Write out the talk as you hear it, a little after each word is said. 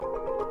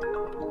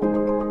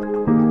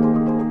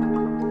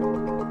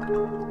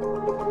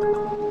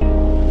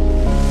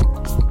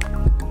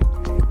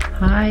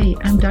Hi,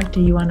 I'm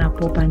Dr. Ioana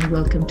Pope, and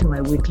welcome to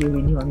my weekly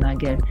Renewal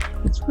Nugget.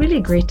 It's really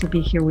great to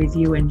be here with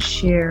you and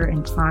share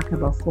and talk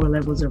about 4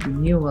 levels of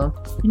renewal.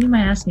 And you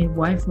might ask me,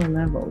 why 4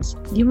 levels?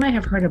 You might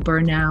have heard of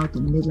burnout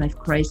and midlife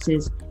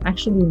crisis.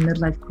 Actually,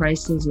 midlife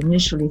crisis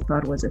initially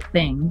thought was a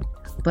thing,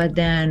 but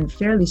then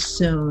fairly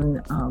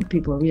soon,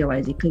 people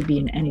realized it could be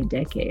in any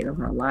decade of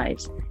our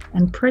lives.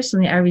 And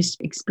personally, I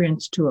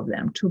experienced 2 of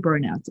them, 2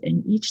 burnouts,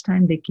 and each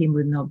time they came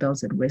with no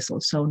bells and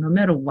whistles. So no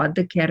matter what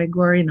the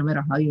category, no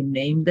matter how you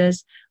name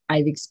this,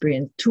 I've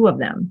experienced 2 of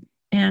them.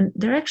 And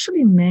there are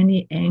actually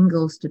many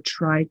angles to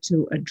try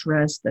to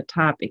address the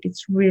topic.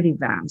 It's really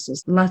vast.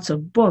 There's lots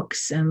of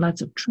books and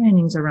lots of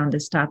trainings around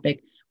this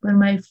topic. But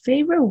my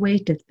favorite way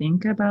to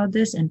think about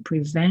this and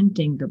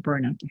preventing the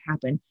burnout to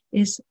happen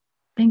is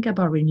think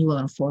about renewal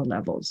on 4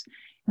 levels.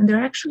 And there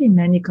are actually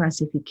many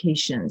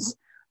classifications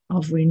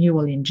of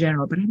renewal in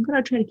general, but I'm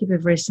going to try to keep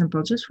it very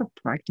simple just for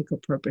practical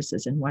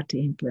purposes and what to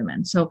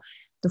implement. So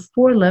the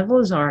 4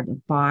 levels are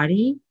the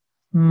body,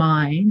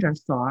 mind, our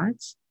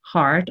thoughts,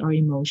 heart, our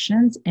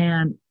emotions,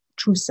 and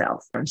true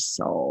self, our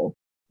soul,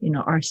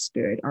 our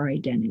spirit, our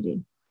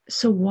identity.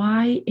 So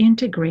why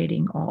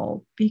integrating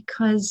all?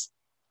 Because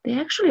they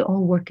actually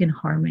all work in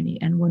harmony.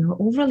 And when we're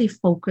overly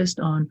focused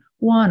on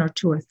 1 or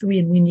 2 or 3,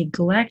 and we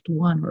neglect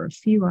 1 or a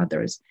few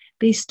others,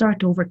 they start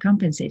to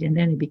overcompensate and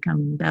then they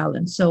become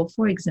imbalanced. So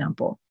for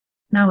example,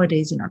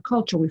 nowadays in our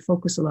culture, we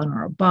focus a lot on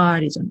our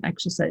bodies, on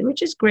exercise,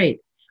 which is great.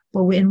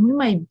 But when we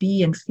might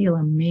be and feel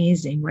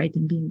amazing, right,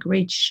 and be in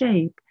great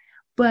shape,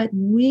 but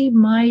we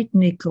might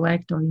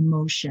neglect our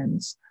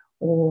emotions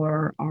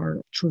or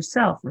our true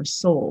self, our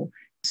soul.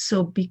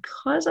 So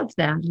because of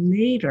that,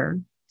 later,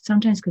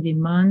 sometimes could be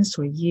months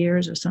or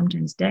years or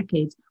sometimes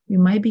decades, we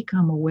might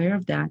become aware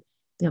of that,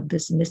 of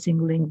this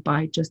missing link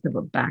by just of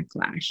a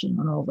backlash, and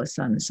all of a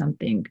sudden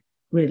something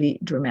really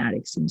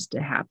dramatic seems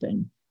to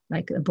happen,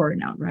 like a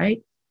burnout,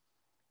 right?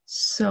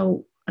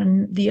 So,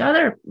 and the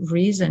other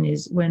reason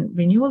is when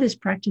renewal is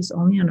practiced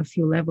only on a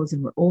few levels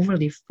and we're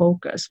overly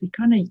focused, we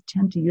kind of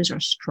tend to use our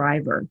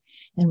striver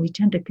and we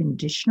tend to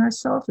condition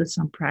ourselves with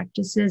some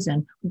practices,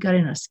 and we got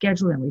in our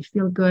schedule and we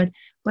feel good.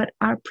 But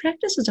our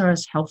practices are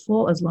as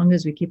helpful as long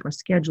as we keep our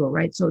schedule,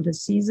 right? So the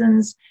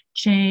seasons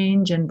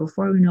change, and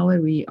before we know it,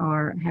 we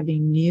are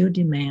having new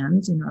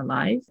demands in our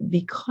life.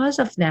 Because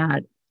of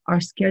that, our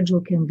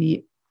schedule can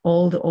be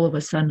all of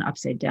a sudden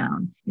upside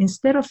down.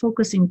 Instead of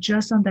focusing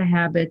just on the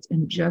habits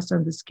and just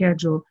on the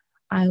schedule,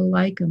 I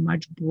like a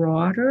much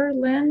broader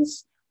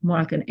lens, more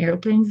like an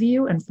airplane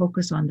view, and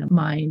focus on the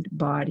mind,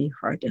 body,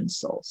 heart, and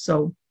soul.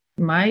 So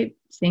my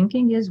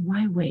thinking is,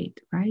 why wait,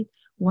 right?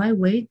 Why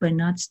wait by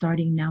not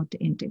starting now to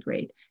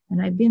integrate?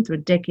 And I've been through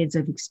decades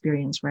of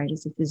experience, right,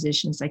 as a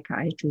physician,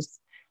 psychiatrist,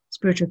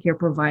 spiritual care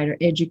provider,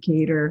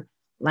 educator,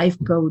 life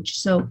coach.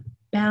 So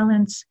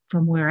balance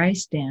from where I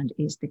stand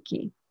is the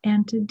key.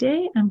 And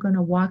today I'm going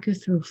to walk you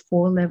through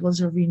 4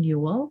 levels of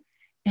renewal.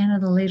 And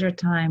at a later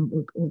time,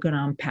 we're going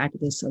to unpack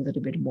this a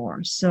little bit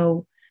more.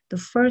 So the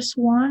first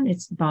one,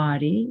 it's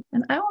body.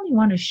 And I only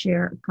want to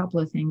share a couple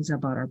of things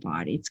about our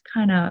body.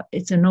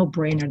 It's a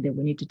no-brainer that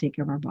we need to take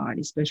care of our body,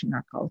 especially in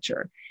our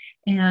culture.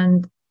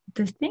 And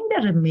the thing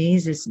that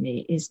amazes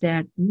me is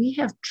that we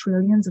have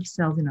trillions of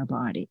cells in our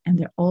body, and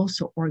they're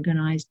also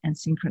organized and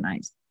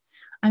synchronized.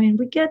 I mean,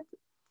 we get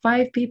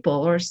 5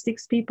 people or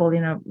 6 people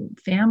in a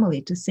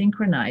family to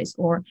synchronize,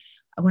 or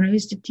when I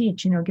used to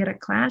teach, get a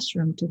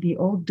classroom to be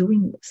all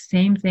doing the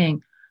same thing.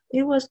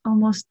 It was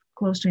almost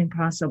close to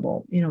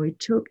impossible.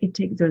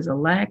 There's a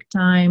lag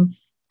time,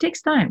 it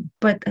takes time,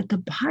 but at the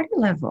body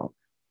level,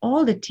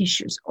 all the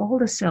tissues, all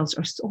the cells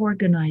are so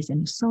organized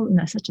and so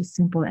in such a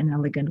simple and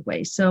elegant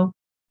way. So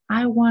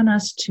I want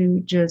us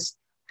to just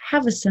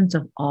have a sense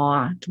of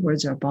awe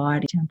towards our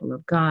body, temple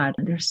of God.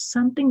 And there's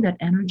something that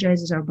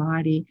energizes our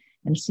body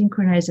and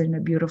synchronize it in a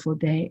beautiful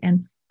day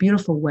and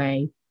beautiful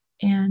way.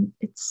 And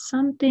it's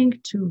something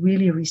to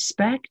really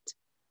respect.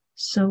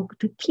 So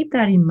to keep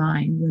that in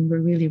mind when we're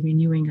really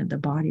renewing at the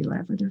body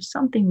level, there's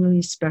something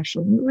really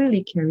special and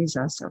really carries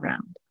us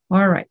around.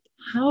 All right.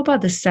 How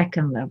about the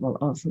second level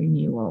of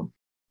renewal?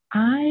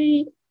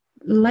 I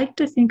like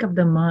to think of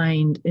the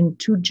mind in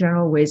 2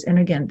 general ways. And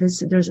again,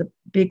 there's a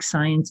big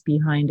science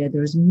behind it.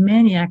 There's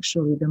many,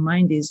 actually. The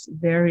mind has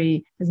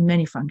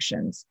many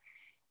functions.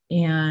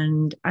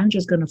 And I'm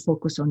just going to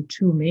focus on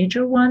 2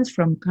 major ones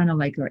from kind of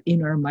like our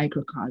inner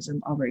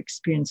microcosm of our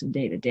experience of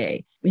day to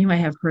day. You might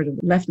have heard of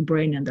the left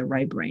brain and the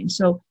right brain.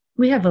 So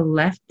we have a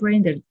left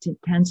brain that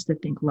tends to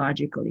think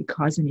logically,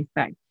 cause and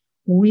effect.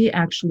 We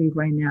actually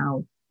right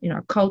now, in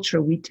our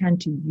culture, we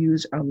tend to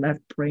use our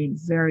left brain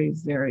very,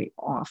 very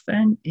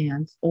often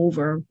and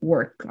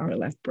overwork our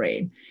left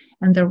brain.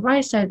 And the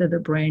right side of the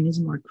brain is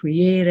more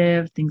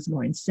creative, thinks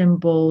more in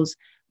symbols,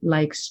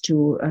 likes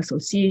to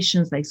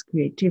associations, likes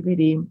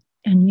creativity.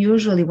 And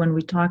usually when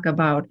we talk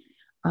about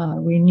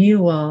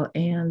renewal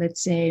and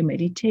let's say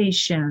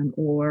meditation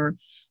or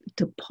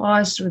to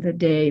pause through the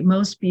day,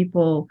 most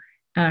people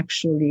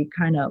actually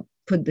kind of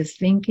put the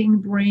thinking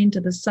brain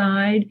to the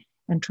side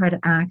and try to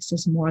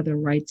access more the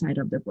right side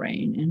of the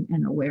brain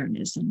and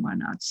awareness and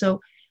whatnot.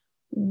 So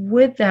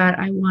with that,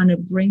 I want to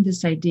bring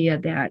this idea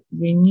that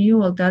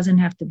renewal doesn't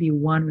have to be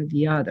one or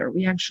the other.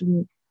 We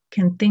actually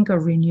can think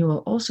of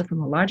renewal also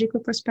from a logical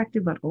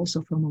perspective, but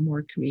also from a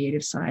more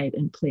creative side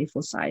and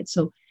playful side.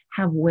 So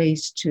have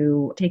ways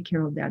to take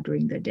care of that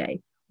during the day.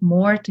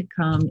 More to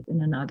come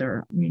in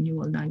another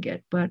renewal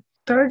nugget. But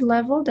third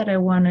level that I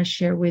want to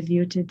share with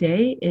you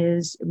today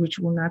is, which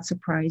will not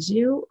surprise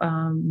you,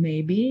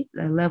 maybe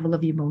the level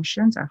of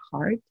emotions, our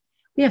heart.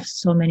 We have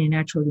so many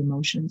natural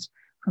emotions,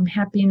 from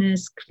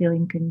happiness,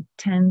 feeling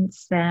content,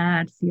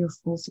 sad,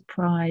 fearful,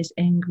 surprised,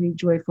 angry,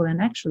 joyful.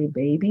 And actually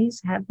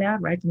babies have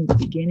that right from the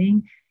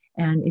beginning.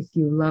 And if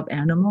you love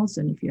animals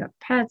and if you have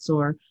pets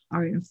or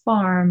are in a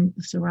farm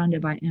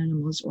surrounded by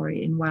animals or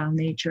in wild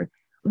nature,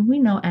 we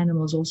know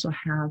animals also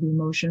have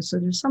emotions. So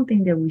there's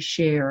something that we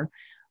share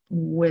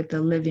with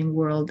the living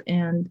world.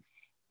 And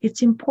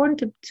it's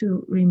important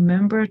to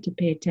remember to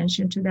pay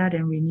attention to that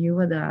and renew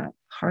the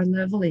heart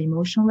level, the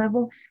emotional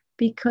level,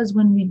 because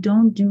when we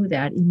don't do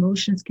that,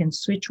 emotions can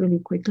switch really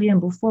quickly.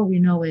 And before we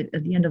know it,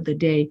 at the end of the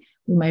day,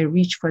 we might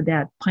reach for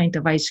that pint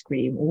of ice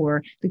cream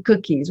or the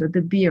cookies or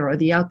the beer or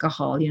the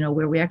alcohol,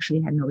 where we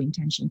actually had no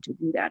intention to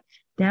do that.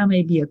 That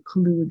may be a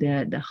clue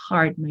that the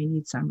heart may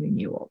need some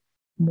renewal.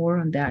 More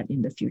on that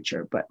in the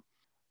future. But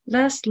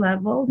last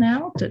level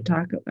now to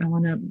talk, I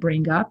want to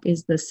bring up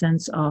is the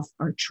sense of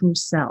our true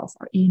self,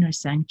 our inner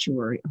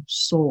sanctuary, our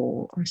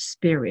soul, our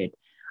spirit,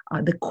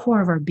 the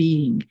core of our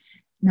being.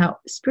 Now,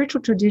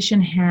 spiritual tradition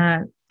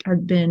had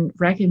been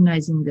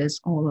recognizing this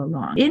all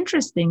along.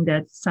 Interesting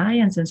that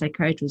science and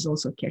psychiatry is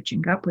also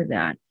catching up with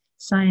that.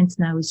 Science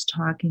now is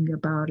talking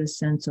about a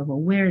sense of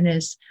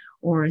awareness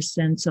or a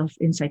sense of,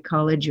 in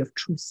psychology, of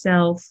true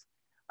self,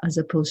 as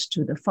opposed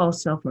to the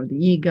false self or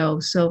the ego.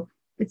 So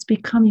it's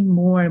becoming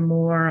more and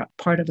more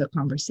part of the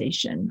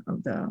conversation,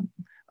 of the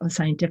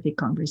scientific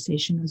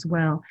conversation as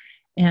well.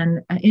 And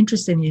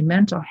interestingly, in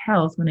mental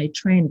health, when I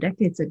trained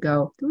decades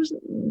ago, there was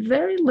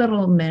very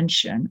little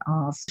mention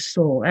of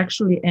soul.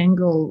 Actually,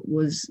 Engel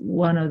was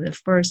one of the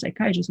first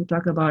psychiatrists who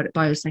talked about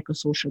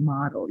biopsychosocial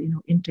model,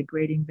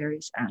 integrating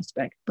various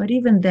aspects. But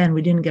even then,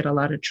 we didn't get a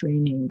lot of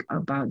training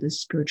about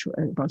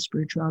about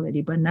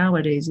spirituality. But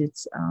nowadays,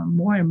 it's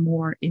more and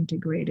more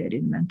integrated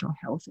in mental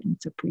health, and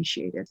it's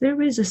appreciated.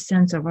 There is a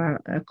sense of a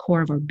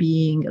core of our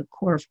being, a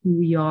core of who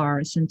we are,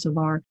 a sense of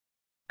our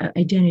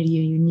identity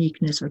or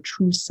uniqueness or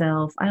true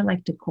self. I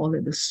like to call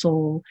it the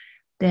soul,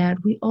 that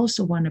we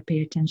also want to pay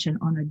attention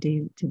on a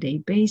day-to-day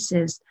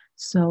basis.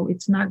 So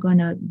it's not going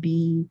to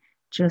be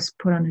just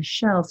put on a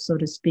shelf, so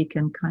to speak,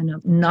 and kind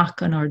of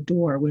knock on our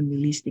door when we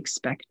least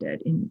expect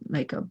it, in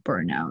like a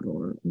burnout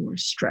or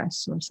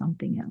stress or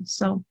something else.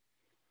 So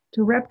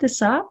to wrap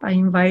this up, I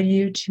invite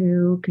you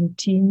to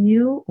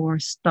continue or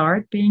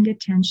start paying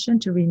attention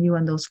to renew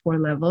on those 4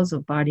 levels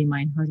of body,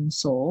 mind, heart, and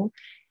soul.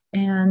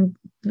 And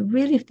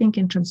really think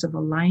in terms of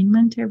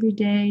alignment every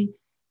day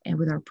and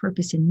with our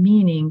purpose and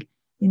meaning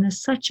in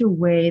such a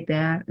way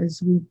that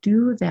as we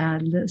do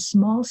that, the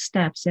small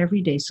steps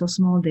every day, so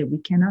small that we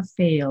cannot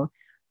fail,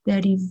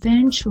 that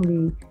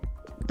eventually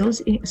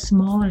those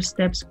smaller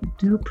steps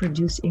do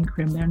produce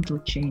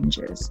incremental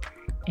changes.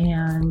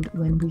 And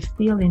when we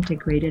feel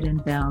integrated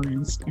and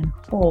balanced and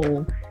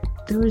whole,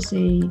 there is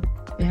a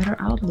better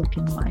outlook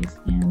in life,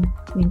 and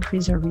we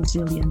increase our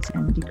resilience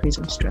and decrease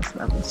our stress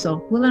levels.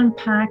 So we'll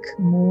unpack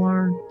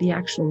more the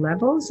actual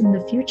levels in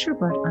the future,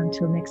 but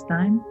until next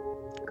time,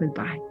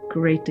 goodbye.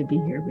 Great to be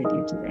here with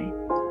you today.